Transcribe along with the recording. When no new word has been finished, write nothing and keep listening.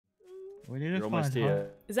We need to You're almost find here.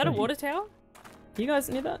 Is that a water tower? You guys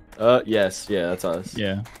near that? Yes. Yeah, that's us.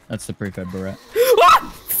 Yeah, that's the prefab barrette.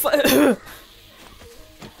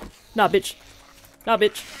 Nah, bitch. Nah,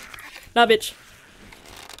 bitch. Nah, bitch.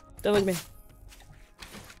 Don't look at me.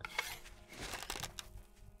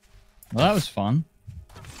 Well, that was fun.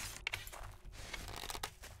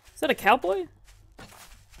 Is that a cowboy?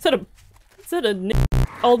 Is that a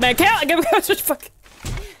old man cow? Give me just fuck.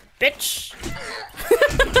 Bitch.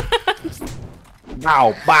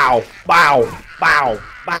 Bow, bow, bow, bow,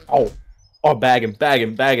 bow. Oh, bag him, bag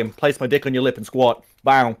him, bag him. Place my dick on your lip and squat.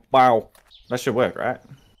 Bow, bow. That should work, right?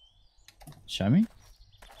 Show me.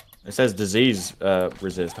 It says disease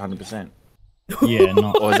resist 100%. Yeah,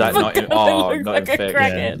 not. Or is that not? Oh, look not like a infected.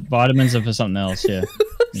 crack- Yeah, vitamins are for something else. Yeah.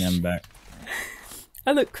 Yeah, I'm back.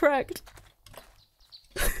 I look cracked.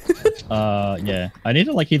 Yeah. I need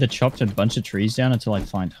to like either chop a bunch of trees down until I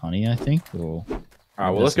find honey, I think, or. All right,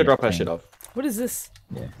 well, let's go drop our shit off. What is this?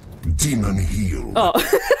 Yeah. Demon heal. Oh.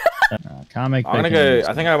 Can't make. I'm gonna bacon. go.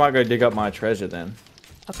 I think I might go dig up my treasure then.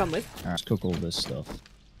 I'll come with. Alright, let's cook all this stuff.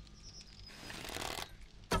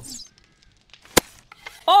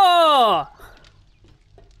 Oh!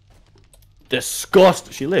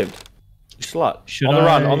 Disgust. She lived. You slut. Should on the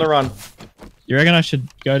run. I- On the run. You reckon I should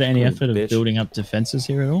go to any You effort of bitch. building up defenses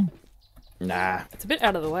here at all? Nah. It's a bit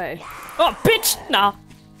out of the way. Oh, bitch! Nah.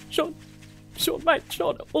 Sean. Sean, mate.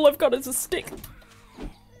 Sean. All I've got is a stick.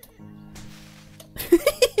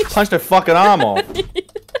 Punched her fucking arm off.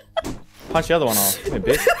 Punch the other one off. Come here,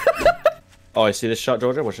 bitch. Oh, you see this shot,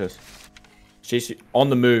 Georgia? Watch this. She's on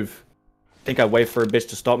the move. Think I wait for a bitch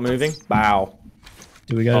to stop moving? Bow.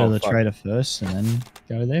 Do we go Oh, to the fuck. trader first and then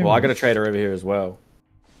go there? Well, I or- got a trader over here as well.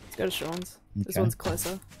 Let's go to Sean's. This Okay. one's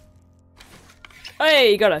closer.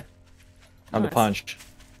 Hey, you got it. I'm the Nice. punch.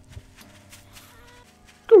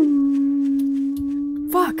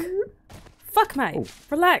 Fuck. Fuck, mate. Ooh.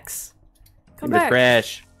 Relax. Come I'm the back.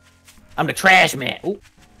 trash. I'm the trash man. Ooh.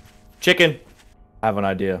 Chicken. I have an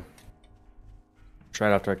idea. Try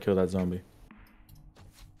it after I kill that zombie.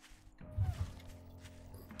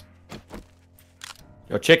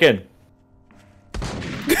 Yo, chicken.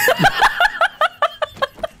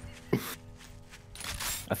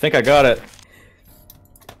 I think I got it.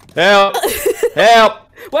 Help! Help!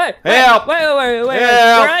 Wait, Help! wait. Help! Where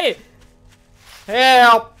are you?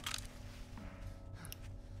 Help!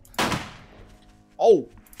 Oh!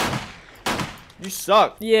 You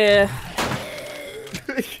suck. Yeah.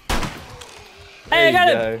 There Hey, I got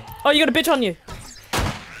you it. go. Oh, you got a bitch on you.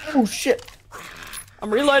 Oh shit!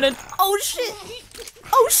 I'm reloaded. Oh shit.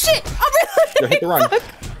 Oh shit. I'm Yo, reloading. hit the run.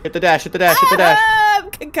 Hit the dash. Hit the dash. Hit the dash.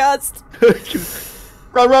 I'm concussed.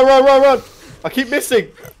 Run! Run! Run! Run! Run! I keep missing.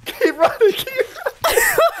 Keep running. Keep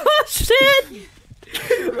Oh shit.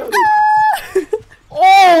 running.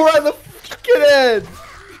 Oh, right in the fucking head.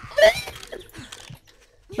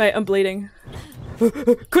 Mate, I'm bleeding.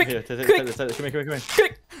 Quick, Here, take quick, this. Come here. Come here. Come here.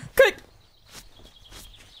 quick, quick.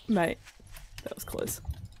 Mate, that was close.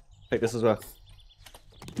 Take this as well.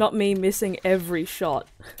 Not me missing every shot.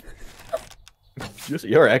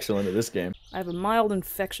 You're excellent at this game. I have a mild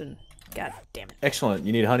infection. God damn it. Excellent.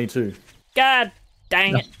 You need honey too. God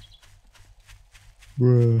dang it.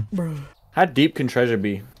 Bruh. Bruh. How deep can treasure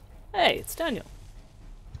be? Hey, it's Daniel.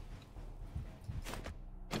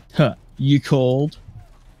 Huh. You called.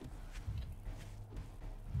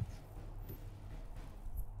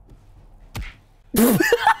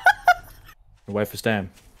 Wait for Stan.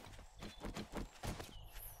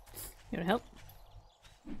 You wanna help?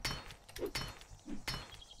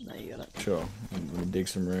 No, you got it. Sure. I'm gonna dig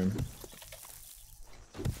some room.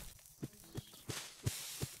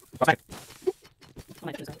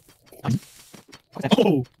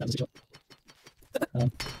 Oh, that was a job.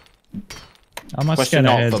 I must Question get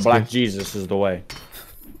not ahead. for Black Jesus is the way.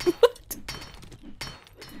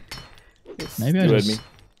 Maybe I You heard just.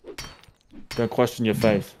 me. Don't question your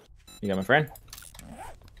faith. You got my friend?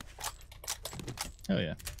 Oh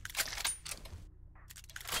yeah.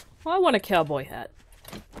 I want a cowboy hat.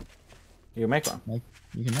 You can make one.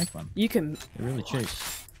 You can make one. You can. They're really cheap.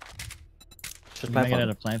 Just You can plant make it one. out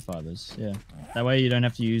of plant fibers. Yeah. That way you don't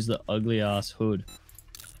have to use the ugly ass hood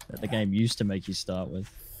that the game used to make you start with.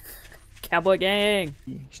 Cowboy gang.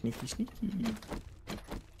 Sneaky, sneaky.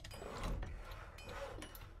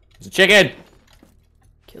 There's a chicken!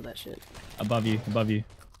 Kill that shit. Above you. Above you.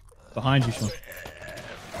 Behind you, Sean.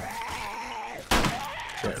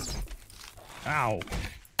 Ow.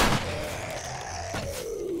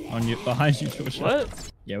 On you, behind you, George.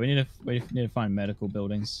 What? Yeah, we need to find medical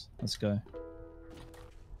buildings. Let's go.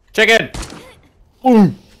 Chicken!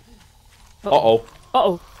 Ooh! Uh-oh.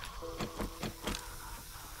 Uh-oh.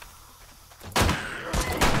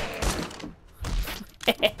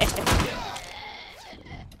 You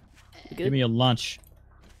good? Give me your lunch.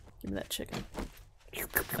 Give me that chicken.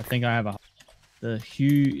 I think I have the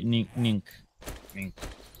Hugh Nink Nink. Nink.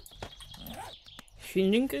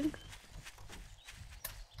 Shininking?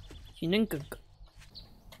 Shininking.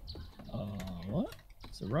 What?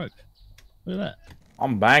 It's a rope. Look at that.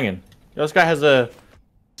 I'm banging. Yo, this guy has a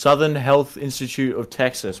Southern Health Institute of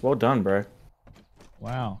Texas. Well done, bro.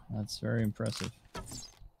 Wow, that's very impressive.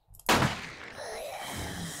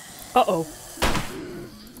 Uh-oh.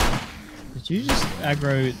 Did you just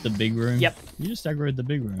aggro the big room? Yep. You just aggroed the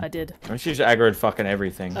big room. I did. I should just aggroed fucking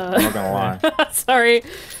everything. I'm not gonna lie. Sorry.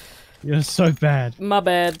 You're so bad. My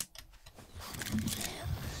bad.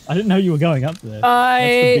 I didn't know you were going up there. That's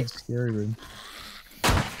the big scary room.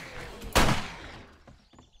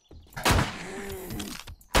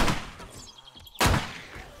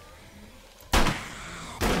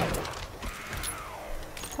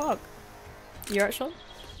 Fuck. You alright, Sean?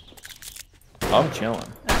 I'm chilling.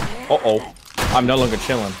 Uh-oh. I'm no longer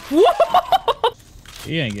chilling.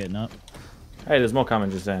 He ain't getting up. Hey, there's more coming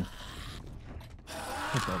just then.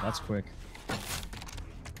 Okay, that's quick.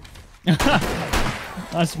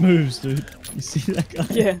 Nice moves, dude. You see that guy?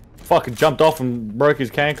 Yeah. Fucking jumped off and broke his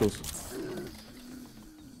cankles.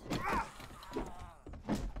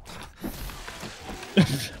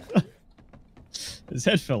 His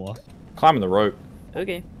head fell off. Climbing the rope.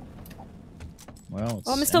 Okay. Well, it's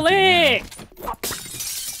Oh, Mr. empty Lee!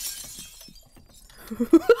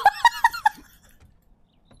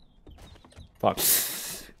 Fuck.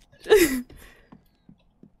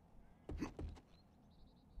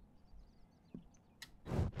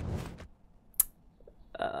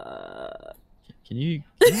 Can you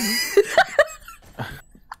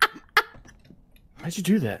How'd you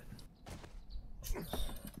do that?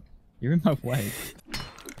 You're in my way.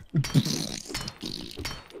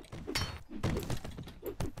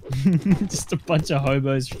 Just a bunch of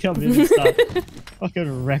hobos come in and start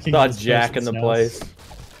fucking wrecking. Start this jacking the person's place. house.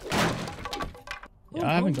 Yeah,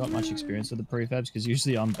 I haven't got much experience with the prefabs because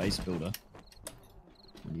usually I'm base builder.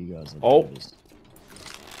 You guys are Oh. builders.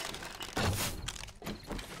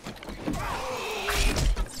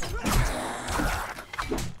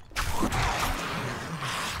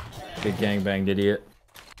 Big gangbanged idiot.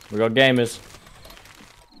 We got gamers.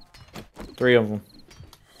 3 of them.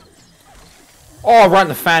 Oh, right in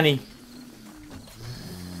the fanny.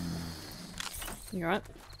 You alright?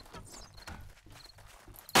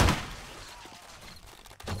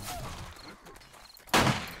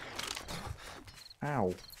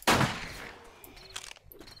 Ow.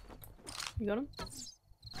 You got him?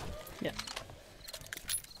 Yeah.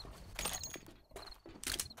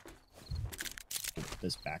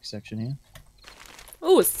 This back section here.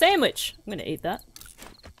 Ooh, a sandwich! I'm gonna eat that.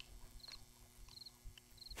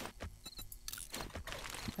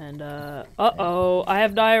 And, uh-oh, I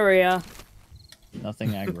have diarrhea. Nothing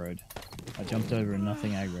aggroed. I jumped over and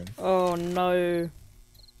nothing aggroed. Oh, no.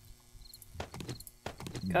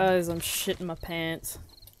 Guys, I'm shitting my pants.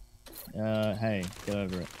 Hey, get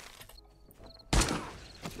over it.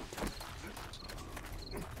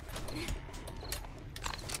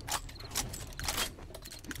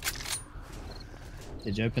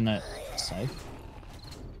 Did you open that safe?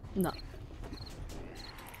 No.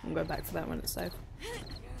 I'll go back for that when it's safe.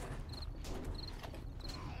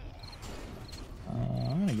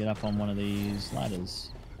 I'm gonna get up on one of these ladders.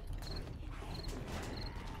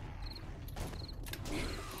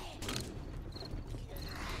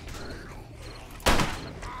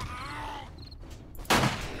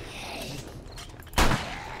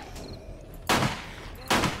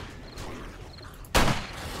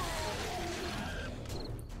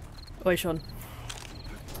 Wait, Sean.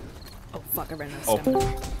 Oh fuck, I ran out of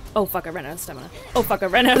stamina. Oh fuck, I ran out of stamina. Oh fuck, I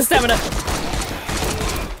ran out of stamina!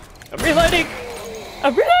 I'm reloading!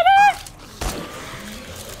 I'm reloading!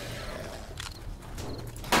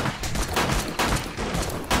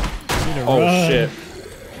 You need to Oh run. shit.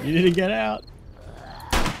 You need to get out.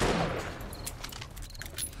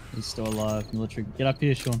 He's still alive. Military. Get up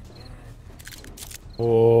here, Sean.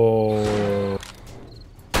 Oh.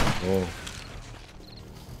 Oh.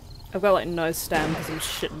 I've got like no stam because I'm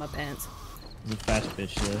shitting my pants. There's a fat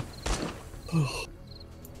fish there.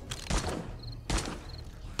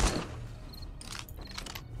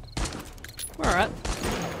 We're alright.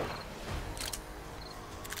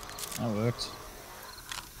 That worked.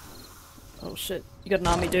 Oh shit. You got an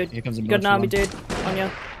army, dude. Here comes a You got an army, military dude. On ya.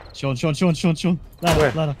 Sean, Sean, Sean, Sean, Sean. Ladder,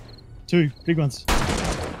 Where? ladder. 2 big ones.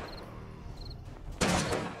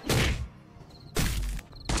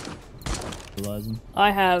 Realize them.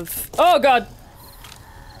 I have. Oh god!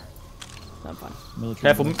 No, I'm fine. Military.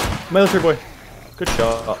 Careful, boy. military boy. Good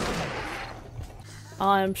shot.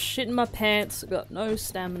 I'm shitting my pants. Got no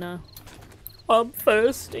stamina. I'm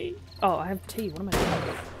thirsty. Oh, I have tea. What am I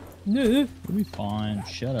doing? No. You'll be fine.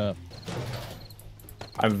 Shut up.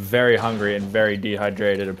 I'm very hungry and very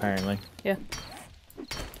dehydrated, apparently. Yeah.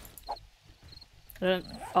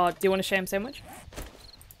 Oh, do you want a sham sandwich?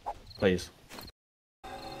 Please.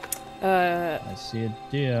 I see a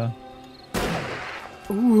deer.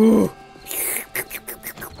 Ooh.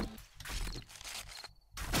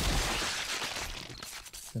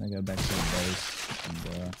 Gonna go back to the base. And,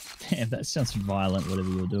 damn, that sounds violent, whatever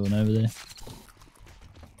you're doing over there.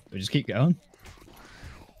 We just keep going?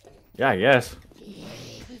 Yeah, I guess.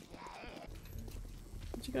 Where'd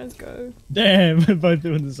you guys go? Damn, we're both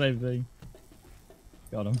doing the same thing.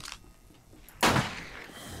 Got him.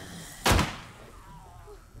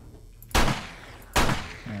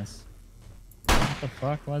 Nice. What the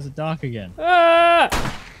fuck? Why is it dark again? Ah!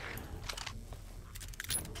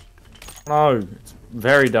 No, it's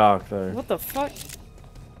very dark though. What the fuck?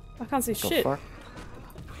 I can't see The shit. fuck?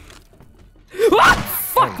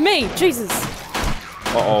 Ah! Fuck me! Jesus!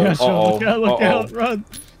 Uh-oh, Yeah, sure, uh-oh, look out, look uh-oh. out, run!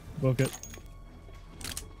 Book it.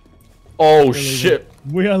 Oh, We're shit.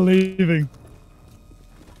 leaving. We are leaving.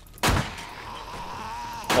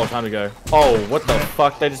 Oh, time to go. Oh, what the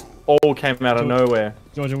fuck? They just all came out of nowhere.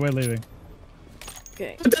 Georgia, we're leaving.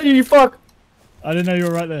 Okay. You fuck! I didn't know you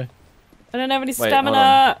were right there. I don't have any Wait,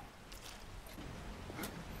 stamina!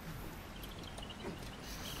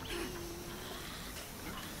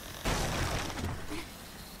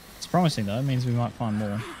 It's promising though, it means we might find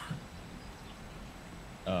more.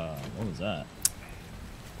 What was that?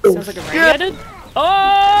 Sounds like a radiated.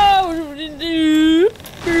 Oh!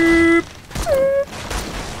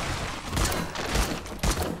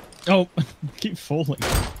 Oh, keep falling.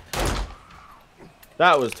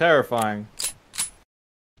 That was terrifying.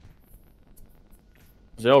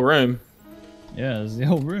 Zell room. Yeah, there's the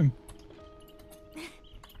whole room.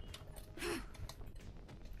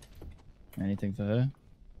 Anything for her?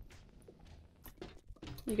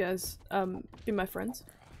 You guys, be my friends.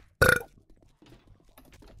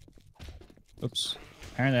 Oops.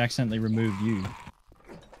 Apparently I accidentally removed you.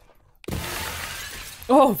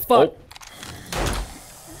 Oh, fuck. Oh.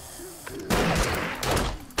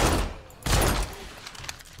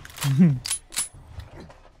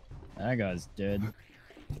 That guy's dead.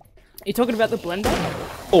 You talking about the blender?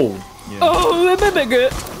 Oh. Yeah. Oh, that made me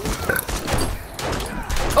good.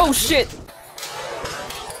 Oh, shit.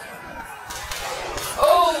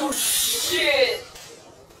 Oh, shit.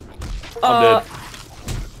 I'm dead.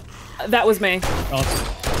 That was me.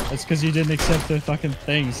 Oh, it's because you didn't accept the fucking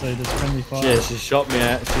thing, so just friendly fire. Yeah, she shot me.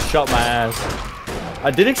 She shot my ass. I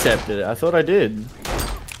did accept it. I thought I did.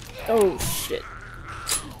 Oh, shit.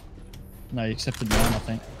 No, you accepted mine, I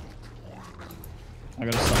think. I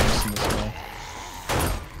gotta start missing this way.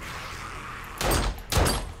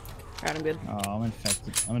 Alright, I'm good. Oh, I'm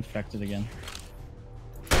infected. I'm infected again.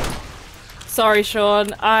 Sorry,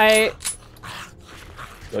 Sean.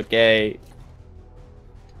 Okay.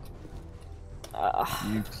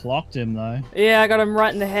 You clocked him though. Yeah, I got him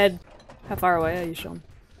right in the head. How far away are you, Sean?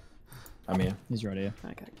 I'm here. He's right here.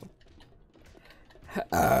 Okay, cool.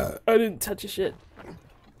 I didn't touch a shit.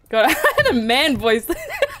 God, I had a man voice. I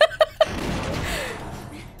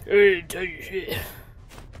didn't touch a shit.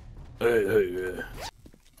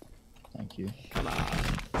 Thank you.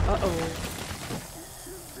 Uh-oh.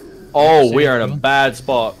 Oh, we are in a bad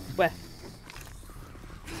spot. Where?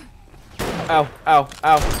 Ow, ow,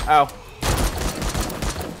 ow, ow.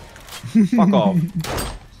 Fuck off.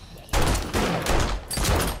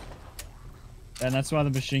 And that's why the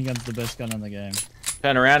machine gun's the best gun in the game.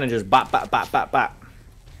 Turn around and just bop, bop, bop, bop, bop.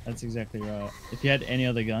 That's exactly right. If you had any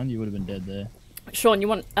other gun, you would have been dead there. Sean, you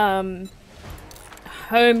want, home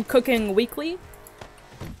cooking weekly?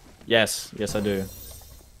 Yes, yes I do.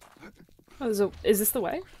 Oh, is this the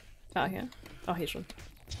way? Oh, here. Oh, here, Sean.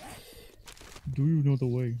 Do you know the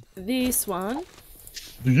way? This one.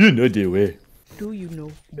 Do you know the way? Do you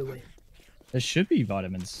know the way? There should be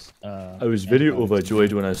vitamins. I was very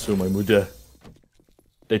overjoyed when I saw my mother.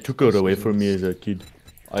 They took her away from me as a kid.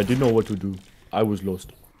 I didn't know what to do. I was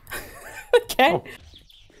lost. Okay. Oh.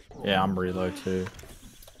 Yeah, I'm reload too.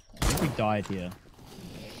 I think we died here.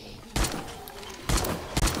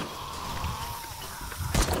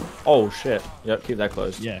 Oh shit. Yep, keep that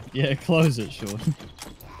closed. Yeah, yeah, close it, sure.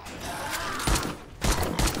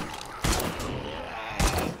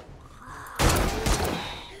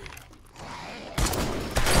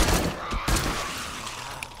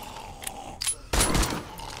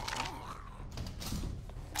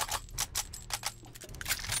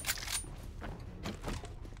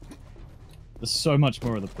 There's so much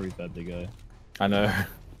more of the prefab to go. I know.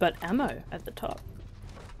 But ammo at the top.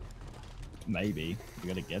 Maybe. We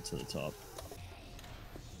gotta get to the top.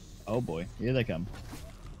 Oh boy, here they come.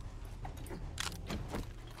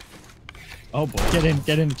 Oh boy,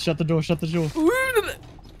 get in, shut the door, shut the door.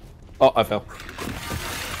 Oh, I fell.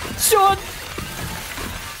 Sean!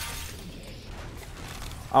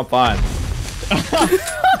 I'm fine.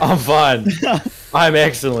 I'm fine. I'm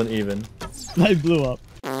excellent even. They blew up.